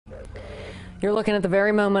You're looking at the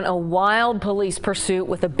very moment a wild police pursuit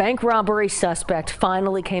with a bank robbery suspect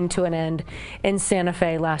finally came to an end in Santa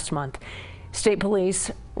Fe last month. State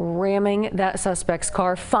police ramming that suspect's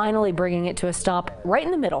car, finally bringing it to a stop right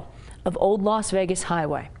in the middle of Old Las Vegas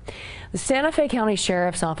Highway. The Santa Fe County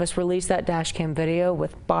Sheriff's Office released that dash cam video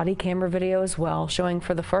with body camera video as well, showing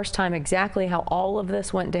for the first time exactly how all of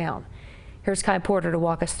this went down. Here's Kai Porter to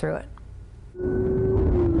walk us through it.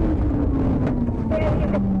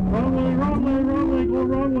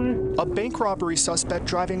 A bank robbery suspect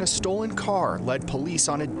driving a stolen car led police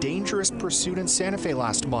on a dangerous pursuit in Santa Fe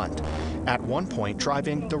last month, at one point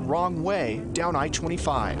driving the wrong way down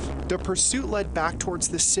I-25. The pursuit led back towards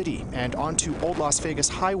the city and onto Old Las Vegas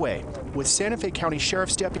Highway, with Santa Fe County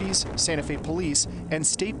Sheriff's deputies, Santa Fe Police, and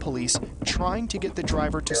state police trying to get the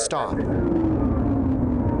driver to stop.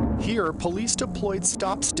 Here, police deployed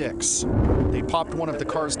stop sticks. They popped one of the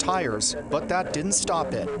car's tires, but that didn't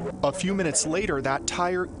stop it. A few minutes later, that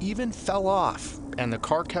tire even fell off, and the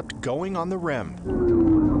car kept going on the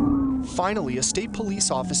rim. Finally, a state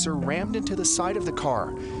police officer rammed into the side of the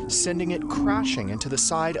car, sending it crashing into the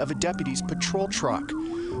side of a deputy's patrol truck.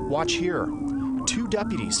 Watch here. Two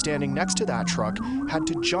deputies standing next to that truck had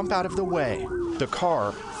to jump out of the way. The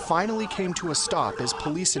car finally came to a stop as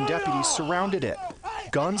police and deputies surrounded it,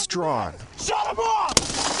 guns drawn. Shut him off!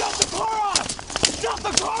 Shut the car off! Shut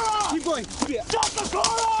the car off! Keep going. Shut the car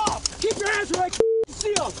off! Keep your hands right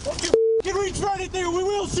seal! Don't you can reach for anything or we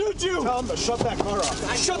will shoot you! Tell him to shut that car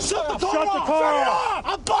off. Shut the car off!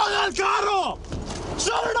 I'm pulling the car off!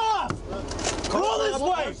 Shut it off! Roll this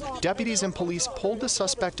way! Deputies and police pulled the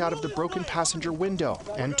suspect out of the broken passenger window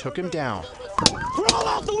and took him down. Crawl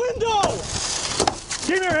out the window!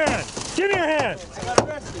 Give me your hand! Give me your hand!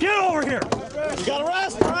 Get over here! You got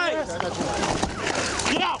arrested, right?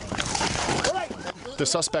 Get out! The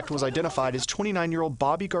suspect was identified as 29-year-old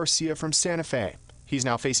Bobby Garcia from Santa Fe. He's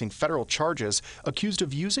now facing federal charges, accused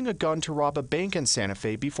of using a gun to rob a bank in Santa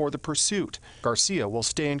Fe before the pursuit. Garcia will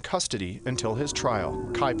stay in custody until his trial.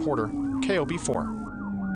 Kai Porter, KOB4.